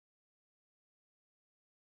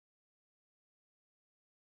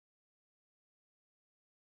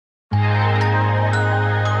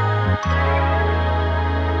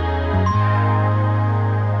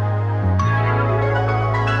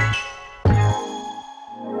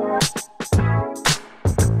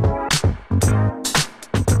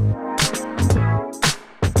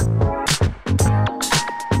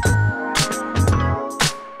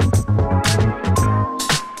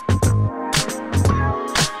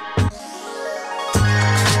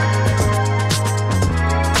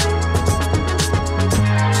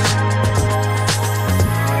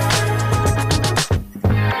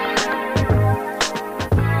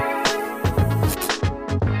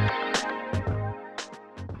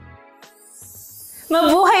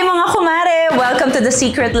Mabuhay mga kumare! Welcome to the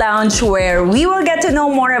Secret Lounge where we will get to know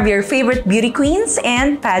more of your favorite beauty queens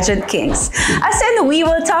and pageant kings. As in, we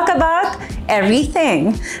will talk about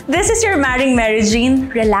everything. This is your Mareng Mary Jean.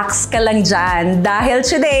 Relax ka lang dyan. Dahil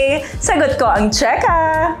today, sagot ko ang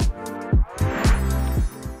CHEKA!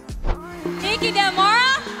 NIKKI DE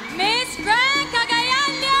MOURA, Miss Grand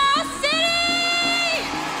Cagayan de Oro City!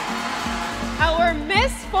 Our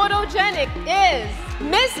Miss Photogenic is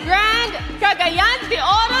Miss Grand Cagayan de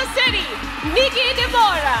Oro City, NIKKI DE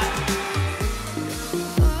MOURA.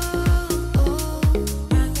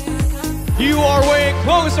 You are way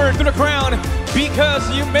closer to the crown because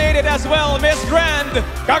you made it as well, Miss Grand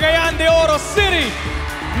Cagayan de Oro City,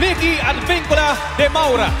 NIKKI De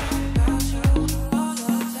MOURA.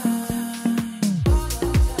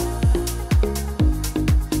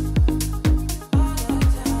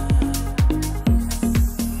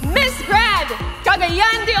 Miss Grand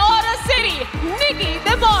Cagayan de Oro City, NIKKI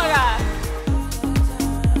DE MOURA.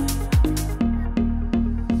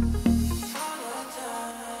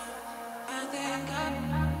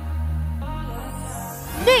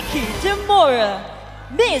 NIKKI DE MOURA,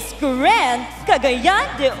 Miss Grand Cagayan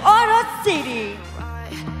de Oro City.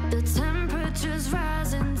 The temperature's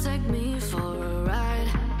rising, take me for a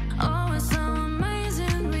ride. Oh, it's so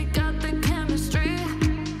amazing, we got the chemistry.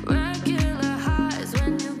 Regular highs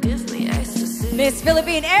when you give me ecstasy. Miss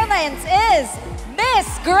Philippine Airlines is Miss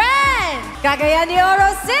Grand Cagayan de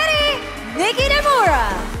Oro City, NIKKI DE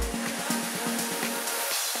MOURA.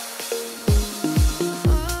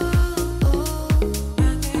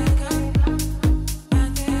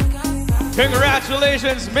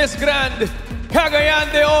 Congratulations, Miss Grand Cagayan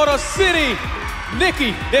de Oro City,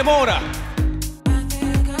 NIKKI DE MOURA.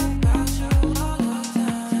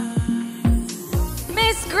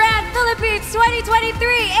 Miss Grand Philippines 2023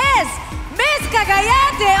 is Miss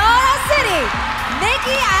Cagayan de Oro City,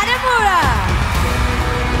 NIKKI DE MOURA.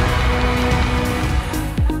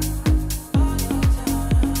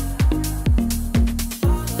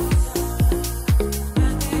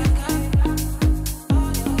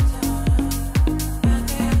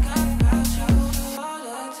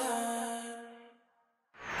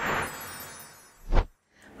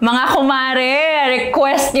 Mga kumare,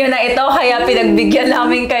 request nyo na ito kaya pinagbigyan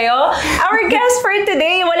namin kayo. Our guest for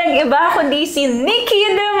today, walang iba kundi si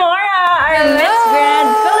NIKKI DE MOURA, our Miss Grand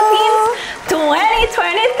Philippines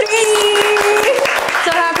 2023! So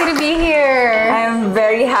happy to be here. I'm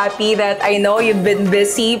very happy that I know you've been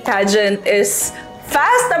busy. Pageant is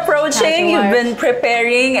fast approaching. You've been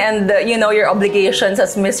preparing and you know your obligations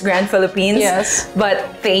as Miss Grand Philippines. Yes.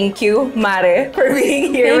 But thank you, Mare, for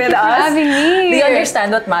being here with us. Thank you for having me. Do you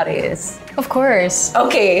understand what Mare is? Of course.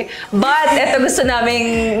 Okay, but ito gusto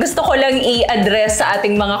ko lang i-address sa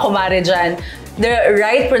ating mga kumare dyan, the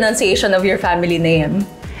right pronunciation of your family name.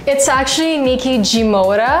 It's actually NIKKI DE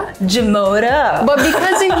MOURA. De Moura. But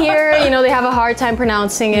because in here, you know, they have a hard time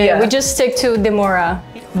pronouncing it, Yeah. we just stick to DE MOURA.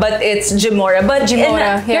 But it's De Moura. But De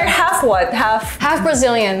Moura, you're yeah. half what? Half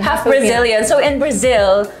Brazilian. half Filipino. Brazilian. So in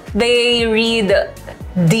Brazil, they read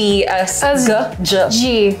D as G.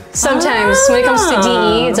 G. Sometimes when it comes to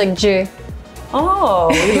DE, it's like J. Oh,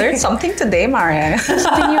 we learned something today, Mareng.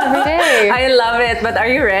 Something new every day. I love it, but are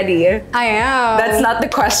you ready? I am. That's not the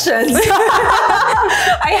questions.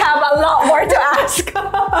 I have a lot more to ask.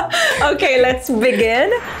 Okay, let's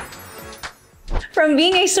begin. From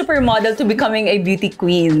being a supermodel to becoming a beauty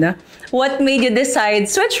queen, what made you decide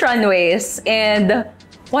switch runways and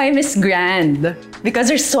why Miss Grand? Because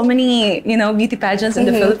there's so many, you know, beauty pageants in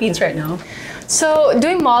the Philippines right now. So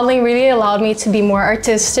doing modeling really allowed me to be more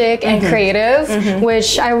artistic and creative,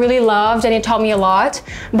 which I really loved, and it taught me a lot.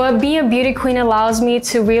 But being a beauty queen allows me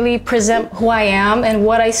to really present who I am and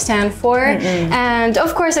what I stand for. And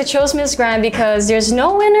of course, I chose Miss Grand because there's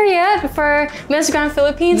no winner yet for Miss Grand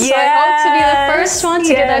Philippines. So I hope to be the first one to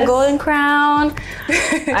get that golden crown.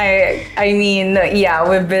 I mean, yeah,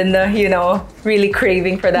 we've been, you know, really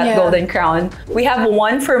craving for that golden crown. We have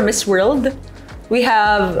one for Miss World. We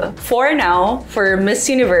have 4 now for Miss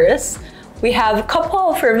Universe. We have a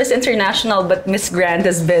couple for Miss International, but Miss Grand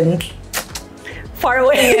has been far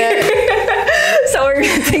away. So we're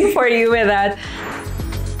rooting for you with that.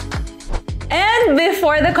 And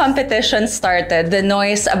before the competition started, the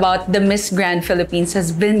noise about the Miss Grand Philippines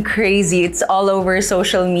has been crazy. It's all over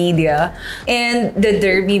social media. And the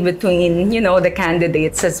derby between, you know, the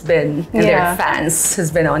candidates has been, and their fans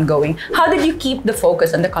has been ongoing. How did you keep the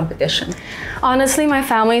focus on the competition? Honestly, my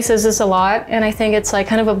family says this a lot, and I think it's like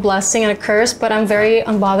kind of a blessing and a curse, but I'm very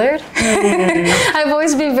unbothered. I've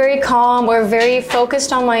always been very calm or very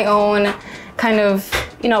focused on my own. kind of,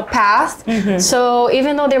 you know, path. So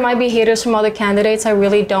even though there might be haters from other candidates, I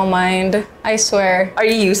really don't mind. I swear. Are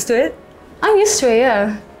you used to it? I'm used to it,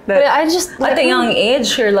 yeah. But I just at a young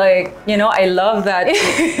age, you're like, you know, I love that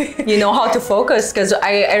you know how to focus, because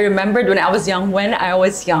I remembered when I was young. Still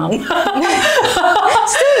young.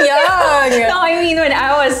 No, I mean when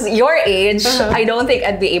I was your age, I don't think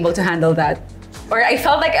I'd be able to handle that. Or I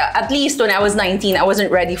felt like at least when I was 19, I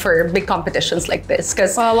wasn't ready for big competitions like this.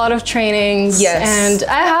 Because a lot of trainings. Yes. And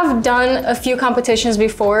I have done a few competitions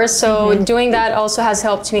before. So doing that also has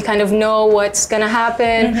helped me kind of know what's going to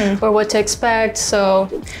happen or what to expect. So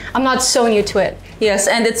I'm not so new to it. Yes,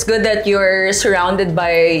 and it's good that you're surrounded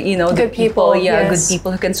by, you know, Good people, Yeah, yes. good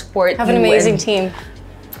people who can support Have an you, amazing and team.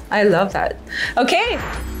 I love that. Okay.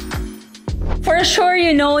 For sure,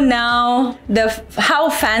 you know now how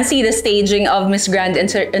fancy the staging of Miss Grand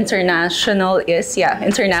International is. Yeah,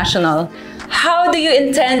 international. How do you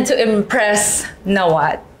intend to impress na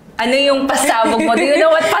what? Ano yung pasabog mo? Do you know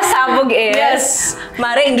what pasabog is? Yes.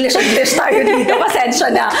 Mare, English tayo dito.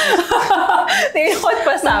 Pasensya na. Do you know what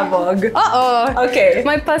pasabog? Okay.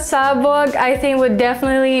 My pasabog, I think, would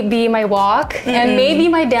definitely be my walk and maybe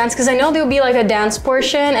my dance, because I know there will be like a dance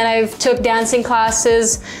portion, and I've took dancing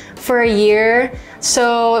classes for a year.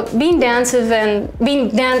 So being dancing and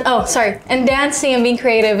being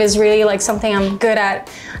creative is really like something I'm good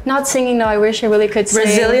at. Not singing though, I wish I really could sing.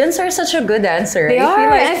 Brazilians are such a good dancer. They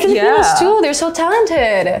are, and Filipinos too. They're so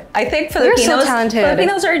talented. I think They're so talented.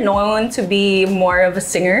 Filipinos are known to be more of a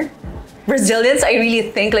singer. Brazilians, I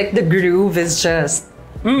really think like the groove is just...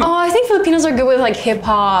 Oh, I think Filipinos are good with like hip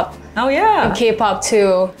hop. Oh yeah. And K-pop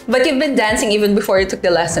too. But you've been dancing even before you took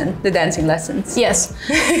the dancing lessons. Yes.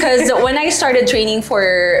 Because when I started training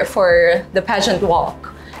for the pageant walk,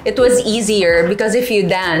 it was easier because if you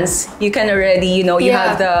dance, you can already, you know, you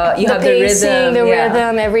have the pacing, rhythm, the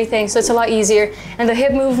rhythm, everything. So it's a lot easier, and the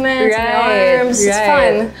hip movements, and the arms. It's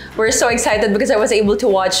fun. We're so excited because I was able to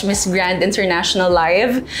watch Miss Grand International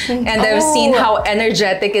live, and I've seen how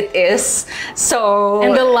energetic it is. So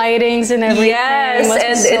and the lightings and everything. Yes,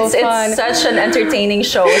 and it's such an entertaining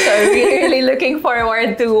show. So I'm really looking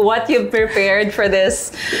forward to what you've prepared for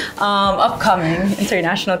this upcoming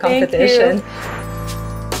international competition.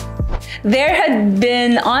 There had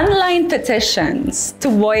been online petitions to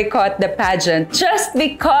boycott the pageant just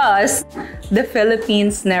because the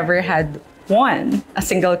Philippines never had won a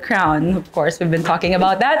single crown. Of course, we've been talking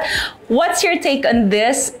about that. What's your take on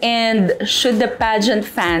this, and should the pageant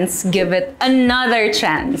fans give it another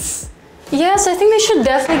chance? Yes, I think they should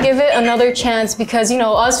definitely give it another chance because, you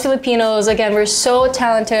know, us Filipinos, again, we're so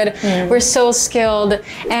talented, we're so skilled,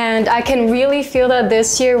 and I can really feel that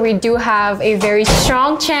this year we do have a very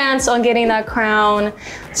strong chance on getting that crown.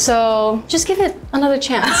 So just give it another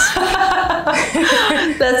chance.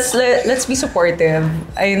 Let's be supportive.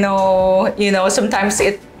 I know, you know, sometimes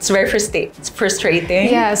it's very frustrating.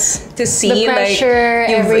 Yes. To see the pressure,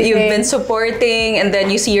 like you've been supporting, and then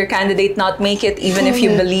you see your candidate not make it, even if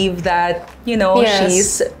you believe that, you know,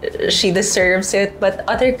 she deserves it, but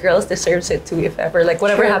other girls deserves it too, if ever, like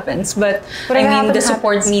whatever happens. But I mean, the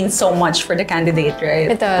support means so much for the candidate, right?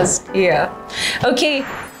 It does. Yeah. Okay.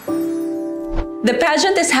 The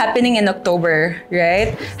pageant is happening in October,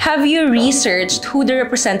 right? Have you researched who the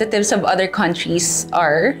representatives of other countries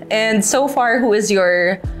are? And so far, who is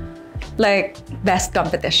your like best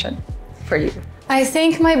competition for you? I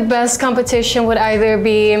think my best competition would either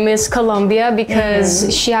be Miss Colombia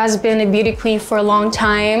because she has been a beauty queen for a long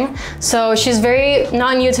time. So she's very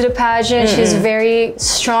not new to the pageant. She's a very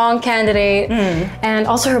strong candidate. And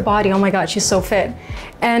also her body, oh my God, she's so fit.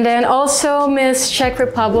 And then also Miss Czech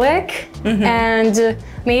Republic and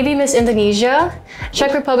maybe Miss Indonesia.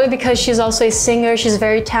 Czech Republic because she's also a singer, she's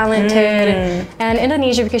very talented. And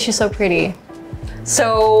Indonesia because she's so pretty.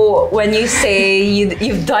 So when you say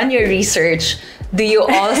you've done your research, do you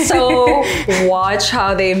also watch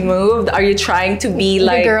how they moved? Are you trying to be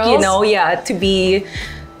like, you know, to be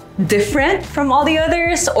different from all the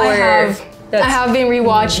others? Or I have been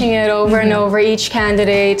rewatching it over and over, each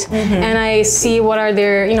candidate, and I see what are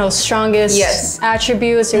their, you know, strongest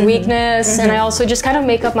attributes or weakness, and I also just kind of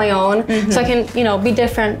make up my own so I can, you know, be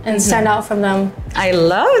different and stand out from them. I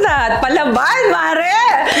love that. Palaban, Mare!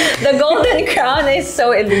 The Golden Crown is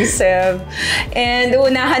so elusive. And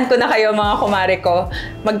unahan ko na kayo, mga kumare ko.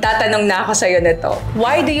 Magtatanong na ako sa'yo nito.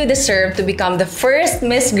 Why do you deserve to become the first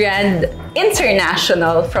Miss Grand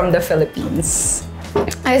International from the Philippines?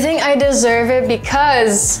 I think I deserve it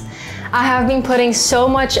because I have been putting so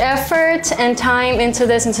much effort and time into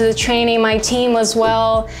this, into the training, my team as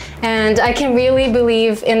well. And I can really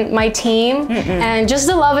believe in my team and just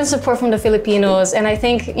the love and support from the Filipinos. And I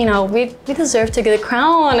think, you know, we deserve to get a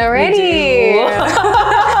crown already.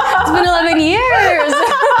 It's been 11 years.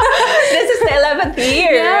 This is the 11th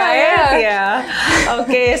year, right? Yeah.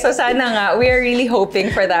 Okay, so sana nga, we are really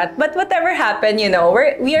hoping for that. But whatever happened, you know,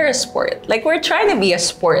 we are a sport. Like, we're trying to be a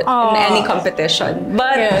sport in any competition.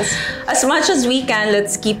 But as much as we can,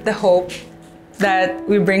 let's keep the hope that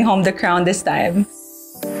we bring home the crown this time.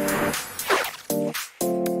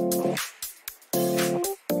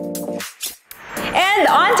 And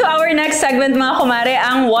on to our next segment, mga kumare,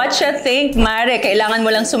 ang What You Think, Mare. Kailangan mo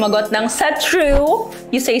lang sumagot ng sa true.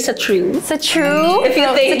 You say sa true. Sa true? If you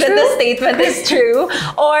think that the statement is true,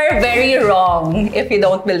 or very wrong if you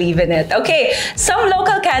don't believe in it. Okay, some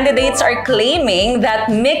local candidates are claiming that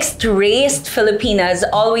mixed-race Filipinas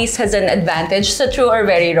always has an advantage. Sa true or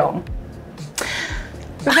very wrong?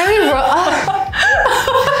 Very wrong.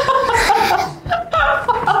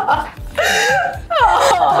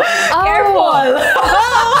 Careful!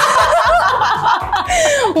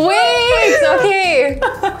 Wait, okay.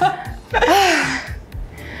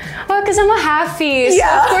 Well, because I'm a half-piece.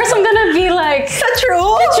 Yeah. Of course, I'm gonna be like... Sa true?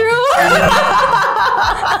 Sa true?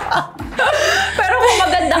 Pero kung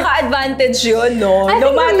maganda ka, advantage yun, no? I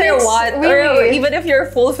No think matter it's what. Or really- even if you're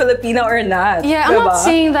full Filipino or not. Yeah, I'm diba? not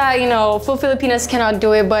saying that, you know, full Filipinas cannot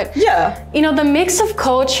do it, but Yeah. you know, the mix of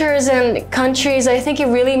cultures and countries, I think it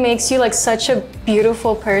really makes you like such a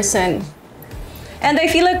beautiful person. And I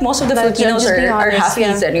feel like most of the But Filipinos just be are honest,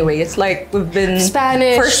 halfies anyway. It's like we've been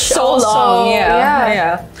Spanish for so also, long.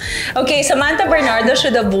 yeah. Yeah. Okay, Samantha Bernardo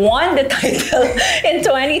should have won the title in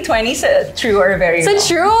 2020. True or very wrong? It's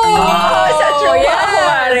true. Sa true, Yes.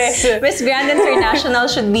 kumare. Miss Grand International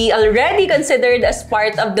should be already considered as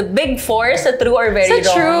part of the Big Four. Sa true or very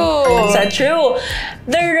Sa wrong? true. Sa true.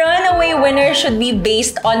 The runaway winner should be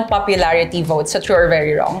based on popularity votes. Sa true or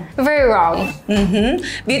very wrong? Very wrong.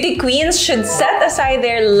 Beauty queens should set aside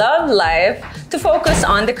their love life to focus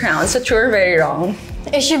on the crown. So true or very wrong?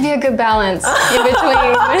 It should be a good balance in between.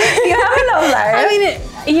 You have a love life? I mean,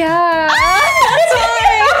 yeah. That's why.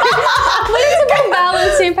 But it's about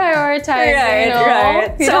balancing, prioritizing, right, you know? right.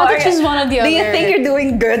 You don't have to choose one or the other. Do you think you're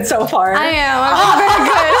doing good so far? I am. I'm doing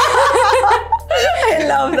very good. I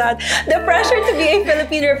love that. The pressure to be a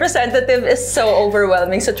Philippine representative is so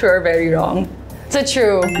overwhelming. So true or very wrong? It's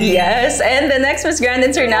true. Yes, and the next Miss Grand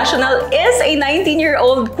International is a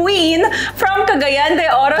 19-year-old queen from Cagayan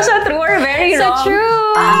de Oro. So true or very So wrong? true.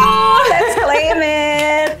 Oh, let's claim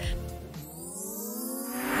it.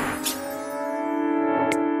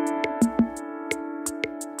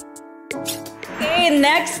 Okay,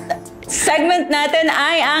 next segment natin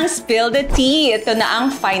ay ang Spill the Tea. Ito na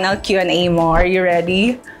ang final Q&A mo. Are you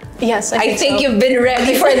ready? Yes, I think so. you've been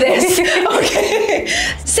ready for this. Okay.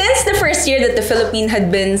 Since the first year that the Philippines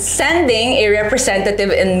had been sending a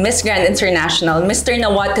representative in Miss Grand International, Mr.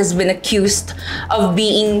 Nawat has been accused of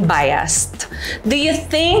being biased. Do you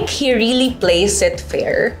think he really plays it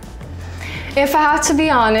fair? If I have to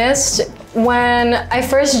be honest, when I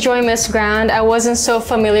first joined Miss Grand, I wasn't so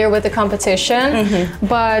familiar with the competition.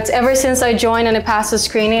 But ever since I joined and I passed the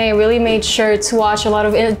screening, I really made sure to watch a lot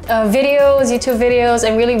of videos, YouTube videos,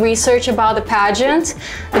 and really research about the pageant,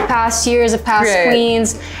 the past years, the past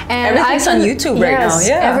queens. And everything's on YouTube right now.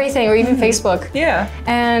 Yeah, everything, or even Facebook. Yeah.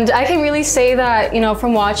 And I can really say that, you know,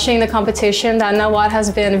 from watching the competition, that Nawat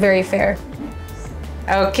has been very fair.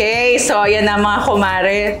 Okay, so yan na mga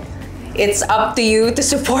kumare. It's up to you to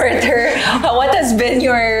support her. What has been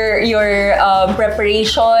your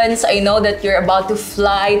preparations? I know that you're about to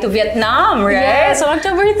fly to Vietnam, right? Yes, on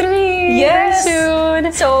October 3. Yes. Very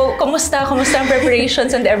soon. So, kumusta ang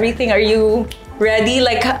preparations and everything? Are you ready?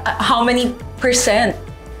 Like, how many percent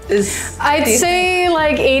is? I'd say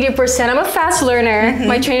like 80%. I'm a fast learner.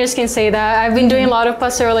 My trainers can say that. I've been doing a lot of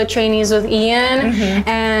passerella trainings with Ian,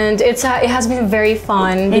 and it has been very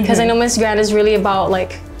fun because I know Miss Grand is really about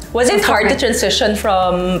like. Was it hard to transition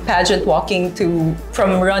from pageant walking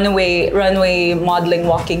from runway modeling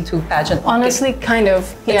walking to pageant walking? Honestly, kind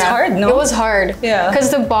of. Yeah. It's hard, no? It was hard. Yeah.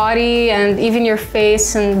 Because the body and even your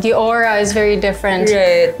face and the aura is very different.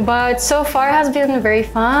 Right. But so far it has been very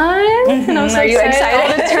fun. And I'm so Are you excited?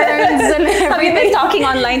 All the turns and everything. Have you been talking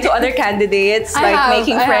online to other candidates,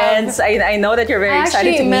 making friends? I know that you're very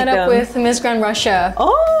excited to meet them. I actually met up with Miss Grand Russia.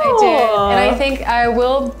 Oh! I did. And I think I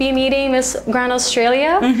will be meeting Miss Grand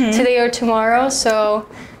Australia today or tomorrow. So,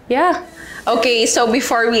 yeah. Okay, so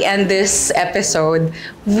before we end this episode,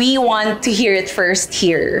 we want to hear it first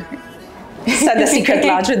here. sa The Secret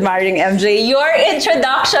Lounge with Mareng MJ. Your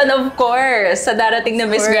introduction, of course, sa darating na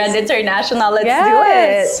Miss Grand International. Let's do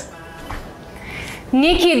it.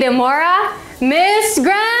 NIKKI De MOURA, Miss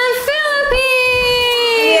Grand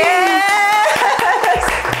Philippines! Yes!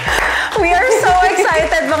 We are so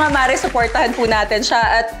excited, mga Mare. Supportahan po natin siya.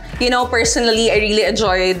 At, you know, personally, I really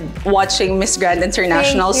enjoyed watching Miss Grand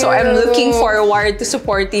International. So I'm looking forward to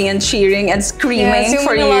supporting and cheering and screaming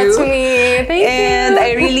for you. Mean a lot to me. Thank and you.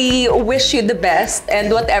 I really wish you the best.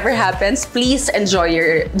 And whatever happens, please enjoy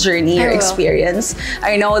your journey, your experience.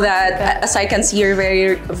 I know that, as I can see, you're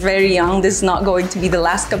very, very young. This is not going to be the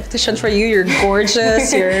last competition for you. You're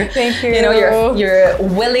gorgeous. You're, Thank you. You know, you're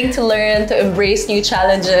willing to learn, to embrace new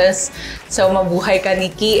challenges. So, mabuhay ka,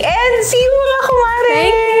 Nikki. And see you, mga kumare!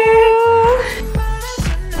 Thank you!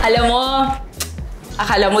 Alam mo,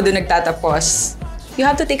 akala mo doon nagtatapos. You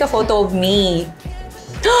have to take a photo of me.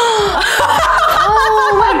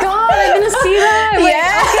 Oh my God! I'm gonna see that! Wait,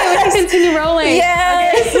 Yes! Okay, we can continue rolling.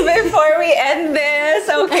 Yes! Okay. Before we end this,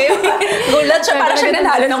 okay? Gulat siya, parang siya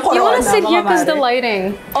nanalo ng corona. You wanna sit here because the mare.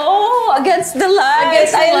 lighting. Oh, against the light.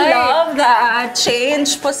 Against the light. I love that.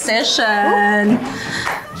 Change position.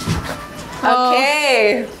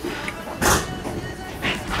 Okay.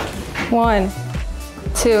 1,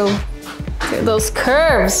 2, those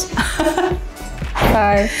curves.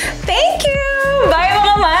 5. Thank you! Bye,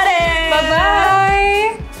 mga mare! Bye-bye!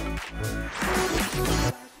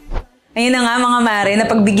 Ayun na nga, mga mare,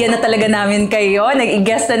 napagbigyan na talaga namin kayo.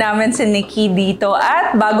 Nag-i-guest na namin si Nikki dito.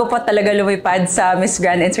 At bago pa talaga lumipad sa Miss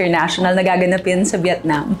Grand International na gaganapin sa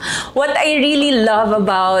Vietnam. What I really love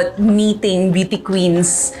about meeting beauty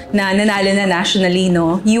queens na nanalo na nationally,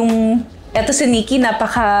 no? Yung eto si Nikki,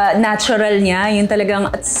 napaka-natural niya. Yun talagang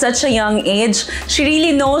at such a young age. She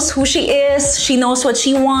really knows who she is. She knows what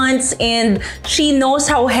she wants. And she knows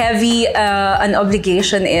how heavy an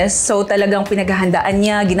obligation is. So talagang pinaghahandaan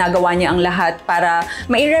niya, ginagawa niya ang lahat para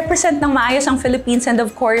mai-represent ng maayos ang Philippines. And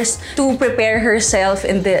of course, to prepare herself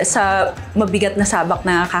sa mabigat na sabak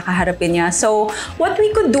na kakaharapin niya. So what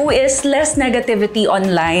we could do is less negativity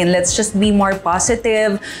online. Let's just be more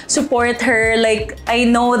positive. Support her. Like, I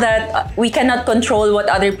know that we cannot control what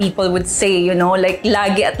other people would say, you know? Like,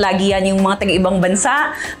 lagi at lagi yan yung mga taga-ibang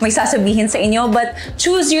bansa, may sasabihin sa inyo, but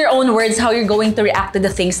choose your own words how you're going to react to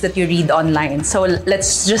the things that you read online. So,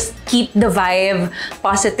 let's just keep the vibe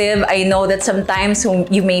positive. I know that sometimes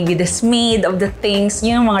you may be dismayed of the things,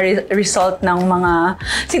 yung mga result ng mga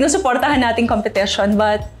sinusuportahan nating competition,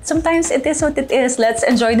 but sometimes it is what it is. Let's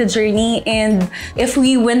enjoy the journey, and if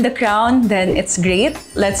we win the crown, then it's great.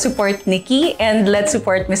 Let's support Nikki, and let's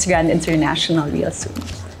support Miss Grand International real soon.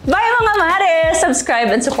 Bye, mga mare!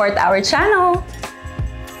 Subscribe and support our channel!